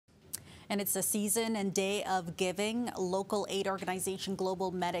And it's a season and day of giving. Local aid organization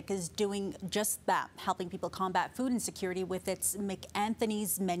GlobalMedic is doing just that, helping people combat food insecurity with its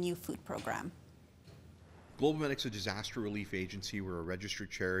McAntony's menu food program. GlobalMedic's a disaster relief agency. We're a registered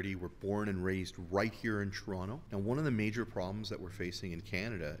charity. We're born and raised right here in Toronto. Now, one of the major problems that we're facing in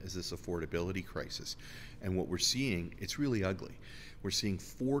Canada is this affordability crisis. And what we're seeing, it's really ugly. We're seeing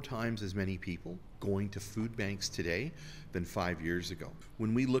 4 times as many people going to food banks today than 5 years ago.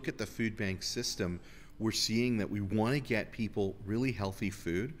 When we look at the food bank system, we're seeing that we want to get people really healthy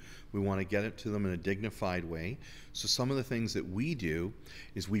food. We want to get it to them in a dignified way. So some of the things that we do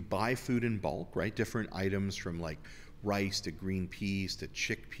is we buy food in bulk, right? Different items from like rice to green peas to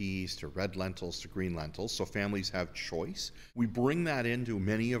chickpeas to red lentils to green lentils, so families have choice. We bring that into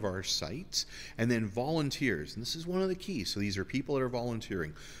many of our sites, and then volunteers, and this is one of the keys. So these are people that are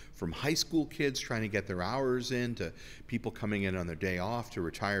volunteering, from high school kids trying to get their hours in, to people coming in on their day off, to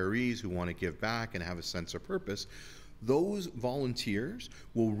retirees who want to give back and have a sense of purpose. Those volunteers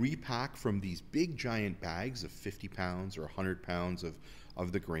will repack from these big giant bags of 50 pounds or 100 pounds of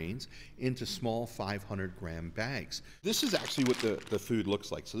the grains into small 500-gram bags. This is actually what the food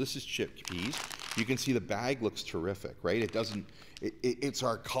looks like. So this is chickpeas. You can see the bag looks terrific, right? It's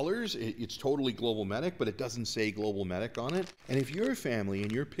our colors, it's totally GlobalMedic, but it doesn't say GlobalMedic on it. And if you're a family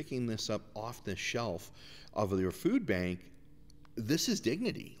and you're picking this up off the shelf of your food bank, this is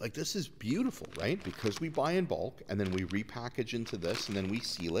dignity. Like, this is beautiful, right? Because we buy in bulk and then we repackage into this and then we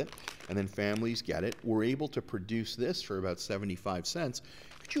seal it and then families get it. We're able to produce this for about 75 cents.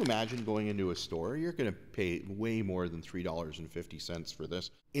 Could you imagine going into a store? You're going to pay way more than $3.50 for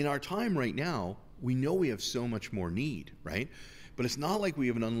this. In our time right now, we know we have so much more need, right? But it's not like we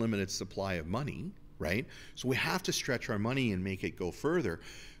have an unlimited supply of money, right? So we have to stretch our money and make it go further.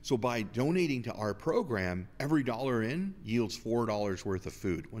 So by donating to our program, every dollar in yields $4 worth of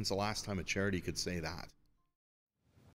food. When's the last time a charity could say that?